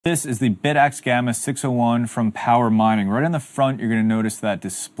This is the Bitaxe Gamma 601 from Power Mining. Right on the front, you're going to notice that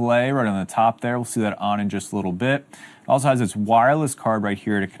display right on the top there. We'll see that on in just a little bit. It also has its wireless card right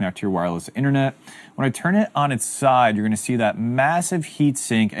here to connect to your wireless internet. When I turn it on its side, you're going to see that massive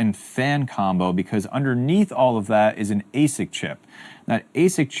heatsink and fan combo because underneath all of that is an ASIC chip. That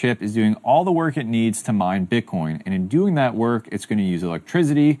ASIC chip is doing all the work it needs to mine Bitcoin. And in doing that work, it's going to use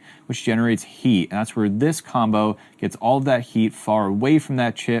electricity, which generates heat. And that's where this combo gets all of that heat far away from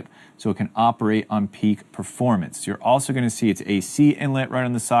that chip so it can operate on peak performance. You're also going to see its AC inlet right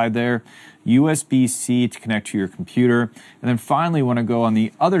on the side there, USB-C to connect to your computer. And then finally, when I go on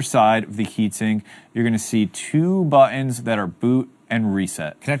the other side of the heatsink, you're going to see two buttons that are boot and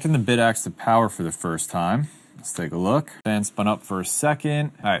reset. Connecting the Bitaxe to power for the first time. Let's take a look. Fan spun up for a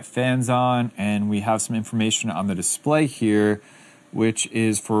second. All right, fan's on, and we have some information on the display here, which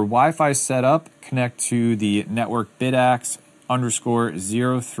is for Wi-Fi setup, connect to the network Bitaxe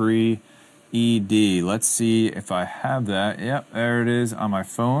 _03 ED. Let's see if I have that. Yep, there it is on my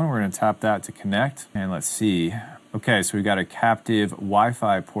phone. We're gonna tap that to connect, and let's see. Okay, so we got a captive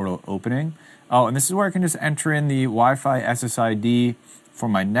Wi-Fi portal opening. Oh, and this is where I can just enter in the Wi-Fi SSID for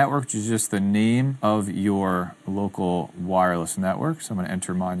my network, which is just the name of your local wireless network. So I'm going to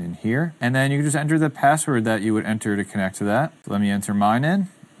enter mine in here. And then you can just enter the password that you would enter to connect to that. So let me enter mine in.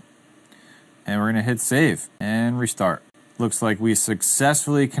 And we're going to hit save and restart. Looks like we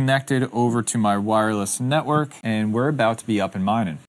successfully connected over to my wireless network, and we're about to be up and mining.